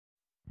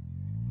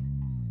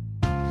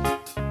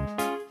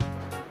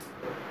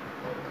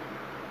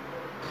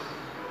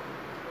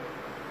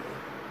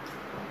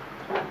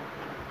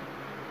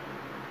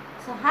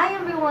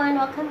everyone,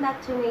 welcome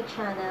back to my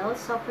channel.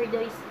 So for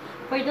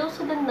those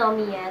who don't know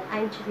me yet,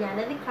 I'm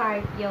Juliana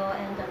DiCarpio,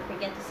 and don't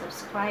forget to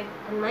subscribe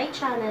on my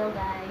channel,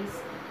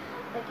 guys.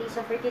 Okay,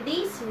 so for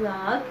today's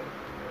vlog,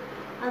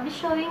 I'll be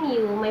showing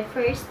you my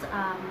first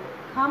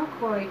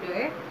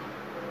camcorder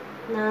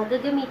na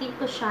gagamitin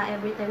ko siya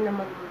every time na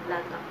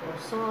mag-vlog ako.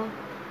 So,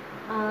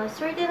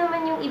 swerte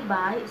naman yung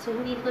iba. So,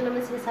 hindi ko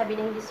naman sinasabi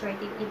na hindi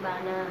swerte yung iba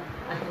na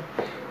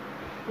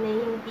na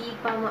hindi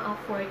pa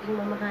ma-afford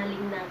yung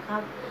mamahaling na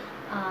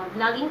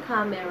vlogging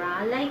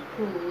camera like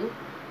me.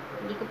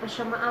 Hindi ko pa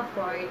siya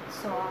ma-afford.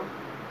 So,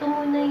 ito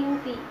muna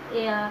yung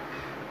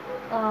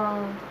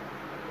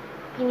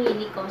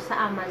pinili ko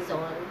sa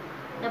Amazon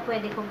na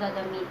pwede kong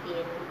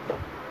gagamitin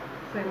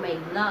for my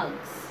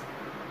vlogs.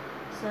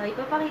 So,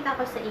 ipapakita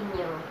ko sa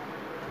inyo.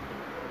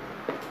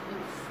 In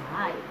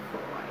 5,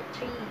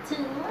 4, 3,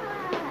 2,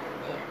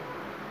 1. Ayan.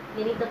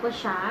 Ganito po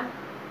siya.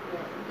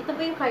 Ayan. Ito po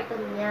yung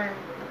carton niya.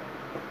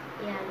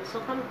 Ayan. So,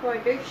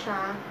 camcorder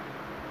siya.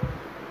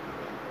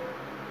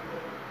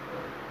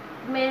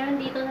 Meron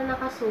dito na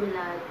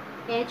nakasulat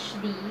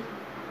HD,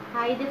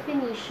 High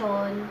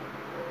Definition,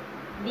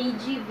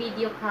 DG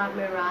Video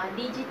Camera,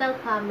 Digital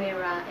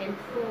Camera, and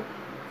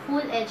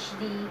Full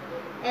HD,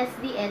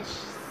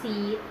 SDHC,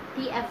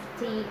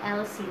 TFT,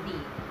 LCD.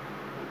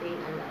 Ito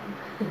yung alam.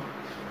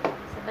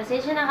 So,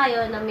 pasensya na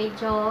kayo na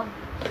medyo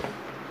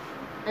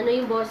ano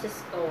yung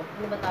boses ko.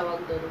 Ano ba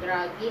tawag doon?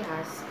 Draggy,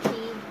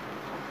 husky.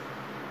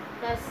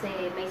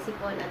 Kasi may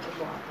sipon at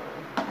ubo ako.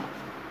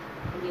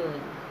 Yun.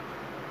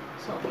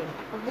 So, okay.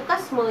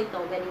 Pagbukas mo ito,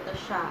 ganito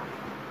siya.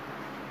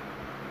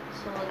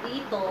 So,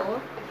 dito,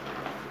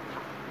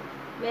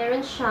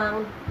 meron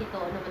siyang, ito,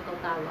 ano ba itong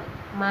tawag?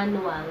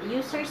 Manual.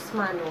 User's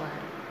manual.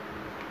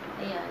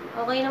 Ayan.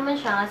 Okay naman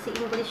siya kasi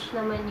English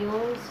naman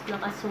yung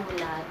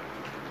nakasulat.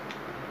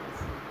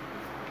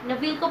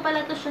 Na-avail ko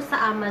pala to siya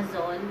sa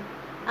Amazon.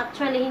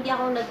 Actually, hindi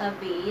ako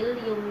nag-avail.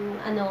 Yung,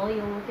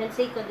 yung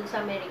fiancé ko dun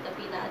sa Amerika,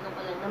 pinaano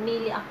ko lang,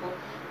 namili ako.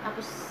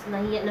 Tapos,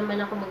 nahiya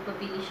naman ako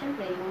magpabili.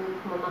 Siyempre,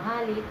 yung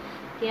mamahali.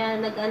 Kaya,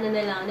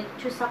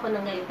 nag-choose ako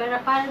ng ngayon. Pero,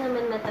 para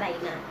naman na-try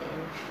natin.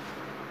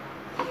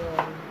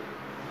 Ayun.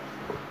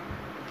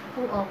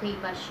 Kung okay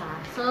ba siya.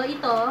 So,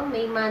 ito,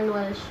 may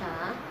manual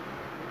siya.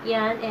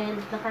 Yan, and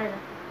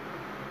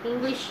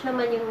English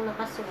naman yung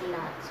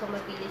nakasulat. So,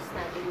 mabilis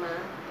natin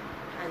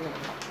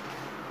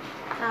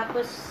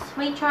Tapos,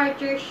 may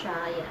charger siya.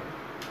 Ayan.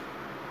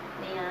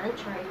 Ayan,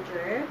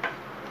 charger.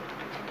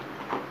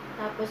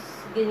 Tapos,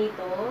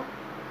 ganito.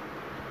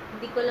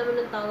 Hindi ko alam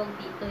anong tawag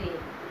dito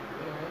eh.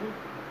 Ayan.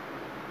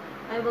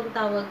 Ay, wag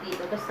tawag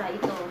dito. Basta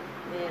ito,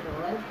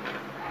 meron.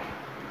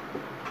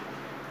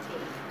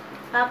 Okay.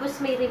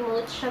 Tapos, may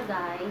remote siya,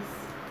 guys.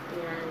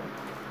 Ayan.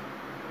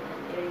 Ayan,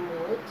 may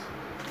remote.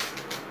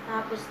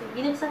 Tapos,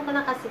 binuksan ko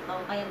na kasi ito.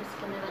 Kaya gusto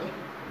ko na lang.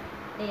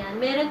 Ayan.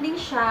 Meron din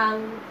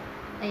siyang,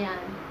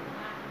 ayan,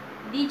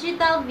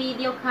 digital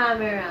video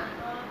camera.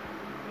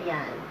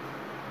 Ayan.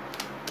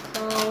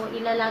 So,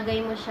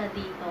 ilalagay mo siya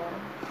dito.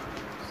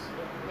 So,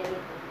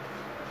 ganito.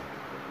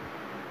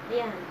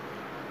 Ayan.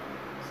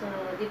 So,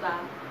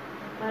 diba?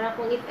 Para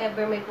kung if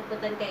ever may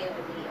puputan kayo,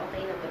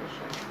 okay naman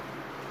siya.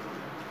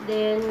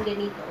 Then,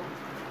 ganito.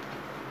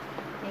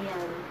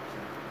 Ayan.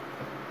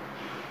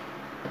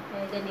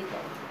 Ganito.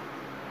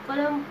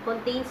 Column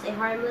contains a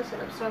harmless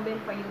and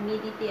absorbent for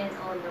humidity and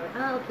odor.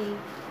 Okay.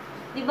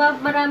 Diba,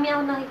 marami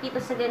ako nakikita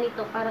sa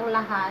ganito. Parang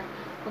lahat.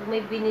 Pag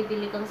may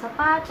binibili kang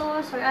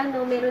sapatos or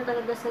meron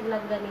talaga sa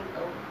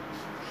ganito.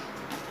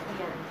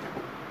 Ayan.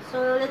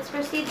 So, let's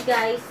proceed,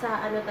 guys, sa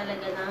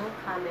talaga ng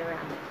camera.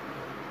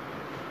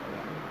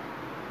 Ayan.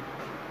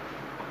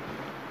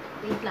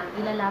 Wait lang.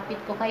 Ilalapit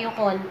ko kayo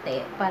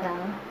konti para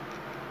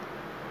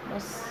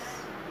mas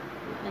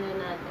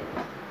natin.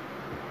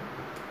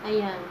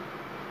 Ayan.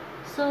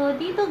 So,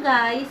 dito,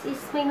 guys,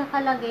 is may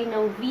nakalagay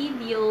ng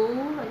video.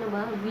 Ano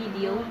ba?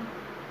 Video.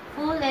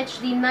 Full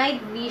HD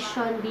Night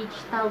Vision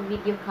Digital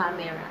Video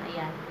Camera.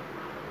 Ayan.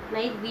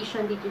 Night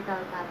Vision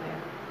Digital Camera.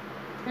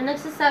 Na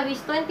nagsasabi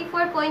is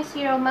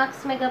 24.0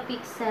 max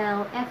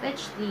megapixel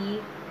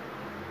FHD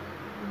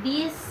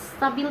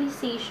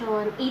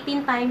stabilization,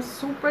 18 times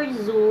super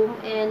zoom,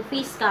 and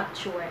face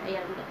capture.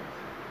 Ayan, guys.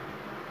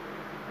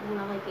 Ang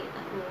nakikita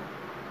niyo.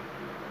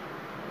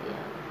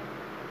 Ayan.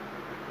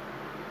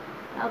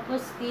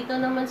 Tapos, dito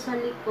naman sa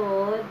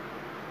likod,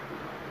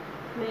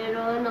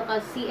 meron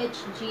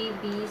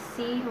naka-CHGBC,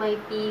 may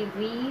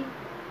TV.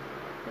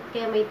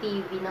 Kaya may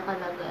TV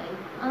nakalagay.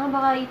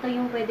 Baka ito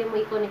yung pwede mo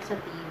i-connect sa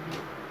TV.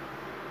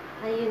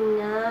 Ayun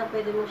nga,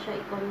 pwede mo siya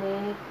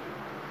i-connect.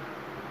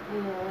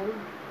 Ayun.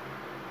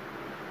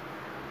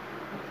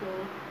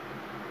 Okay.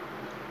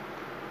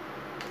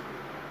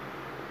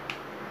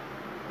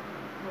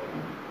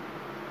 Ayan.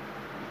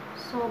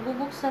 So,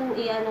 bubuksan,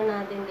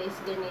 natin, guys,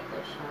 ganito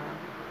siya.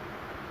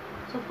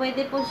 So,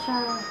 pwede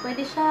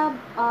siya,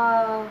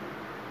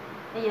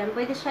 ayan,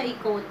 pwede siya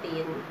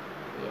ikotin.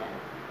 Ayan.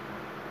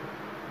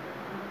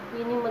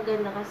 Yun yung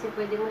maganda kasi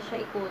pwede mo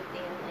siya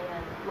ikotin.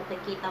 Ayan,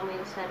 makikita mo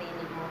yung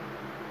sarili mo.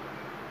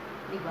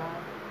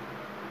 Diba?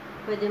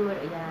 Pwede mo,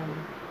 ayan.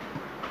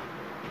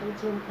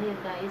 Andiyan kayo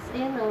guys.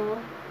 Ayan o.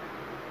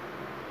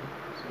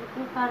 So, I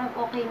think parang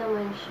okay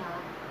naman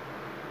siya.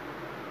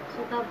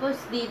 So,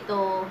 tapos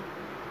dito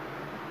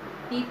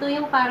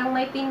yung parang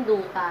may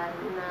pindutan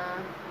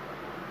na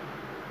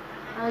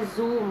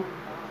zoom.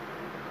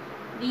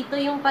 Dito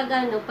yung pag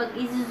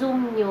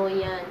i-zoom nyo,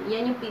 yan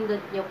yung pindot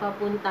nyo,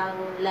 papuntang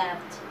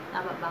left.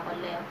 Tama ba ako?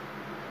 Left.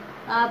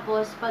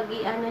 Tapos, pag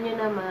i-ano nyo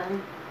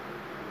naman,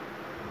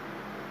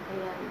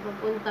 ayan,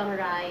 papuntang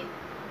right.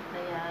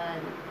 Ayan.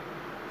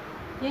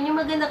 Yun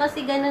yung maganda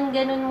kasi ganun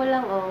mo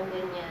lang, oh,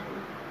 ganyan.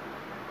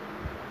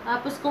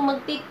 Tapos, kung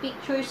mag-take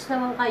pictures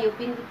naman kayo,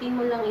 pindutin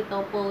mo lang ito,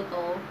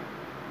 photo.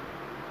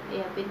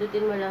 Ayan,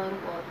 pindutin mo lang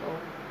yung photo.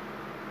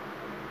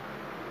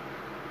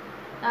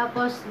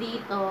 Tapos,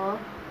 dito,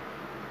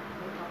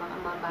 ito, baka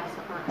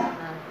mabasa pa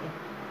natin.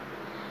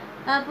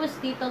 Tapos,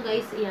 dito,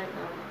 guys, ayan,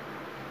 oh.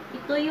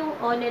 Ito yung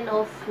on and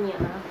off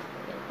niya.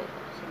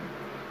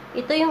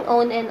 Ito yung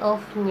on and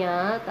off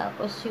niya.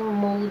 Tapos, yung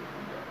mode,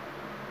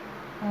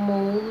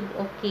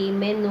 okay,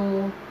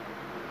 menu.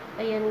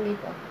 Ayan,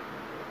 dito.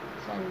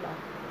 Saan ba?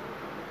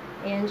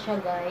 Ayan siya,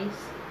 guys.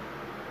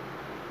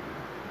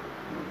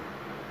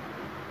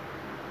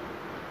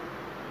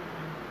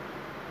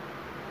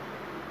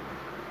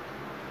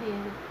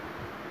 Ayan.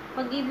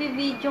 Pag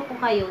i-video ko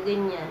kayo,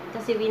 ganyan.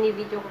 Kasi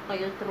bini-video ko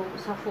kayo through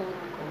sa phone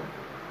ko.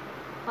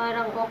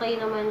 Parang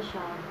okay naman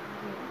siya.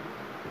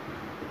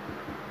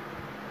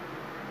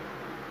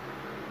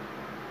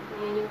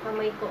 Ayan yung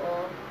kamay ko,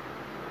 oh.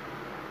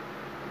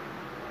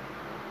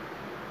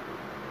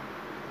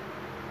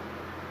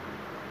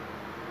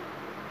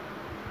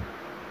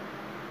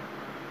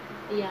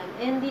 Ayan.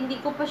 And hindi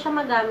ko pa siya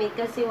magamit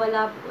kasi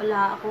wala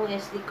akong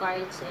SD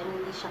cards and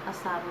hindi siya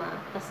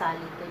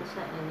kasali dun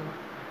sa ano.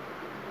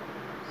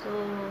 So,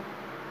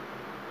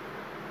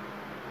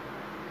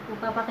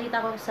 magpapakita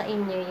ko sa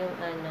inyo yung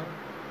ano,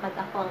 pag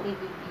ako ang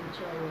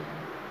i-video niya.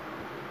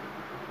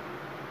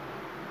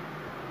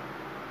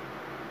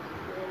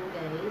 Ayan,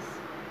 guys.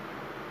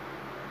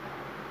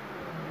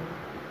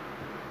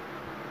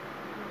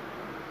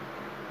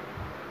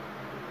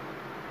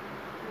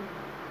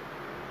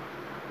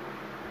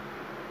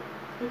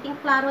 I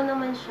think klaro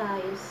naman siya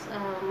is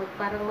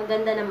parang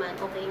maganda naman,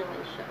 okay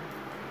naman siya.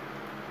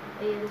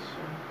 Ayan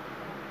siya.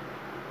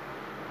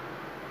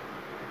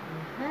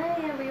 Hi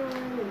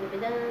everyone,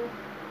 bibidan.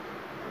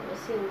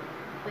 Tapos yun,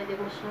 pwede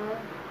mo siya.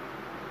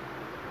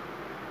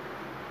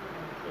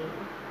 Okay.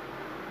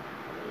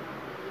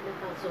 Hindi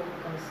naka-zoom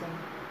kasi.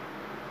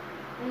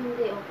 Ay,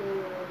 hindi, okay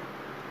na.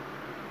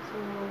 So,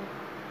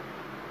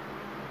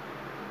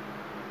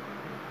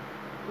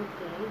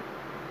 okay.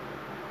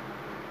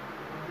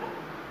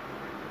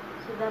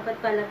 So, dapat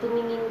pala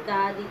tumingin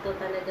ka dito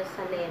talaga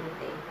sa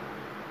lente.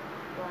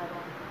 Para,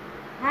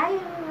 hi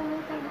everyone,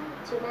 welcome back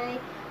to my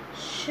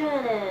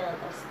channel.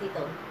 Tapos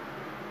dito.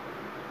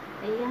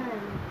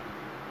 Ayan.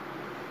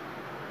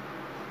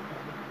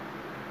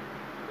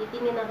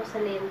 Titingin ako sa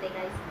lente,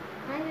 guys.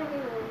 Hi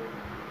everyone.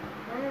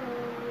 Hi.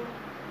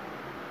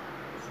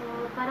 So,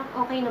 parang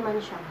okay naman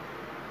siya.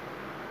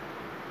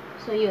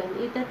 So, yun.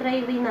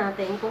 Itatry rin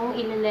natin kung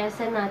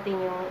ililesen natin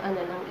yung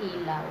ano ng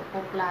ilaw.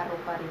 Kung klaro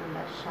pa rin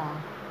ba siya.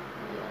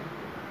 Ayan.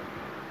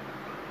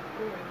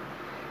 Ayan.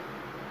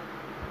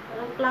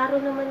 Parang klaro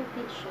naman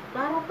din siya.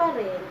 Klaro pa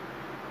rin.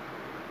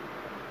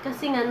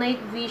 Kasi nga,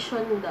 night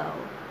vision daw.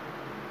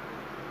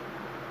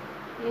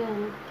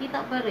 Ayan.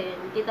 Kita pa rin.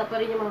 Kita pa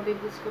rin yung mga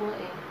bibis ko nga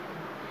eh.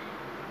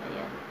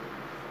 Ayan.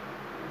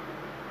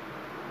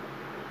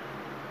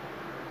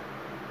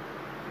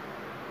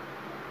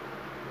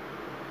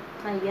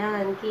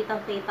 Ayan.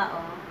 Kitang-kita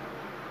oh.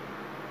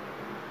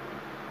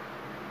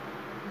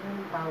 Ayan,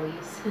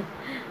 pawis.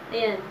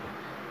 Ayan.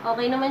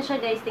 Okay naman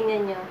siya guys.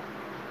 Tingnan nyo.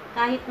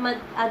 Kahit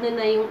ano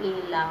na yung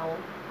ilaw.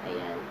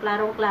 Ayan.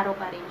 Klarong-klaro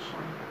pa rin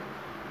siya.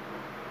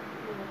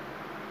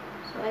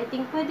 So, I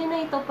think pwede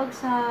na ito pag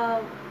sa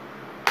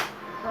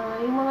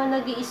yung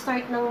mga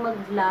nag-i-start ng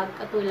mag-vlog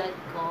katulad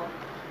ko.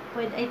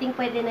 I think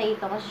pwede na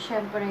ito kasi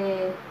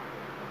syempre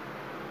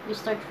you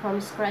start from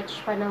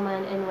scratch pa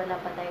naman and wala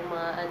pa tayong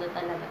mga ano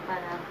talaga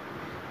para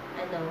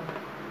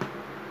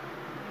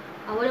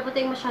wala pa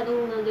tayong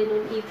masyadong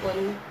ganun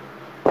ipon.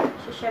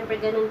 So,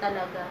 syempre ganun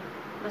talaga.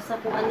 Basta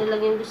kung ano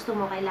lang yung gusto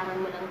mo, kailangan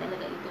mo lang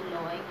talaga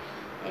ituloy.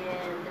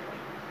 And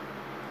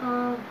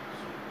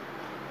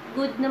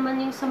good naman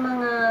yung sa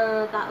mga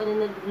tao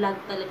na nag-vlog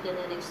talaga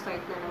na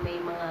nag-start na may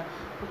mga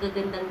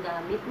magagandang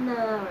gamit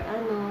na or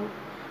ano.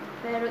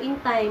 Pero in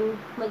time,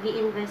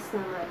 mag-i-invest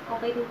naman.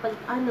 Okay din pag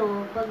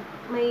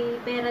may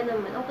pera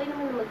naman, okay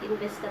naman na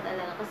mag-invest ka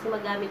talaga kasi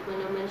magamit mo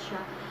naman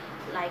siya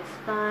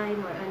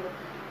lifetime or ano.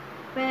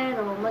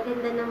 Pero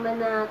maganda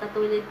naman na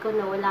katulad ko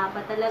na wala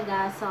pa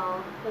talaga. So,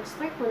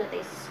 nag-start muna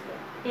tayo sa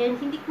school. And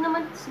hindi ko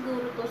naman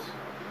siguro to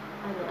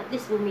at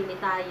least bumili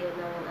tayo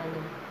ng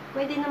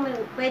pwede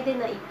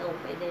na ito,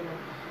 pwede na.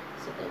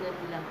 So,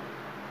 ganun lang.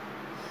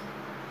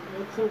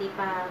 Like, hindi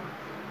pa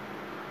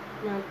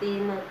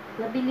natin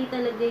nabili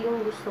talaga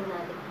yung gusto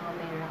natin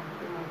camera.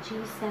 Yung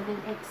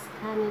G7X,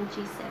 Canon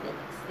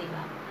G7X,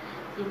 diba?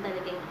 yun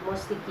talaga yung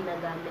mostly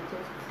ginagamit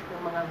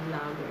ng mga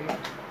vlogger.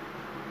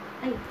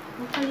 Ay,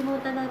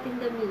 nakalimutan natin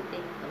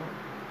gamitin to.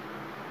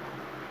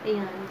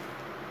 Ayan.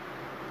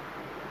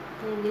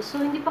 Ayan. So,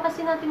 hindi pa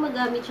kasi natin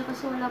magamit siya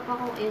kasi wala pa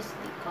akong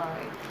SD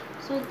card.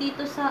 So,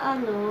 dito sa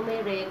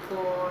may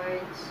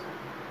records.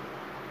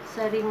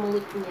 Sa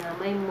remote niya,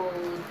 may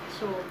mode.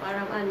 So,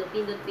 parang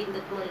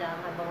pindot-pindot mo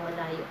lang habang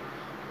malayo.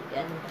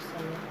 Ko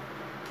sa'yo.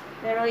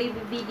 Pero,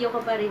 i-video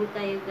ko pa rin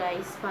kayo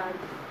guys pag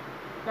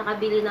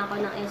nakabili na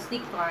ako ng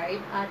SD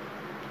card at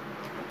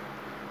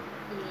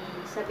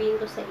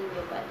sabihin ko sa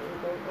inyo pa rin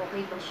kung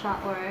okay ba siya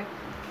or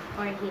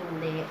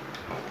hindi.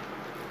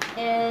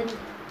 And,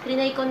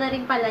 trinay ko na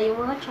rin pala yung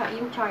mga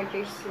yung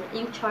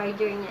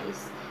charger niya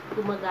is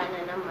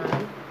gumagana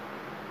naman.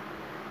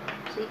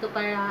 So, ito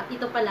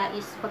pala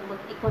is pag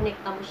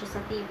i-connecta mo siya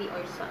sa TV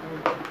or sa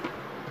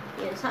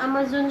Yan. Sa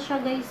Amazon siya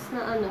guys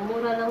na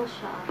mura lang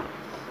siya.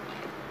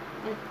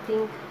 I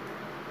think,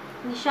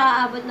 hindi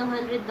siya aabot ng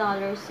 $100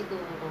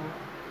 siguro.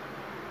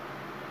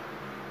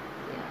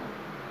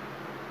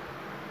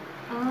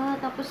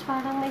 Tapos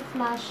parang may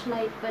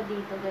flashlight pa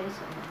dito, guys.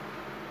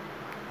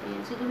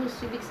 Ayan, siguro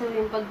ibig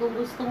sabihin, pag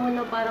gusto mo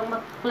na parang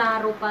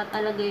maklaro pa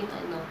talaga yung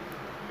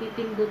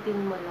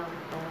pipindutin mo lang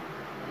to.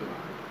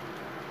 Ayan.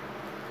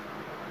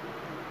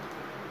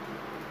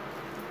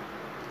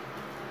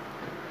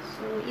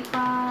 So,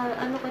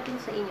 ko din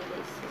sa inyo,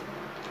 guys.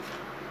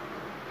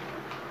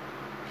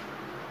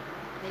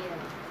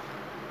 Ayan.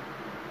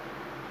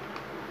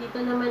 Dito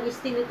naman is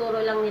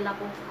tinuturo lang nila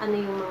kung ano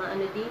yung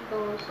mga dito.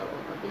 So,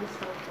 mabilis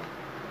lang to.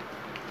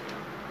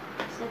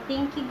 So,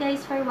 thank you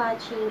guys for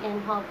watching and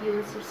hope you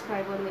will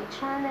subscribe on my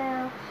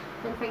channel.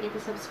 Don't forget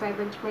to subscribe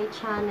on my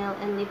channel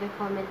and leave a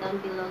comment down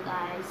below,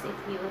 guys, if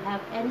you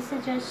have any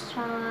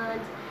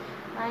suggestions.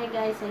 Bye,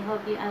 guys. I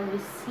hope I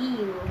will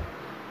see you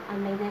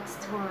on my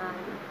next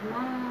one.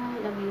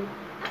 Bye. Love you.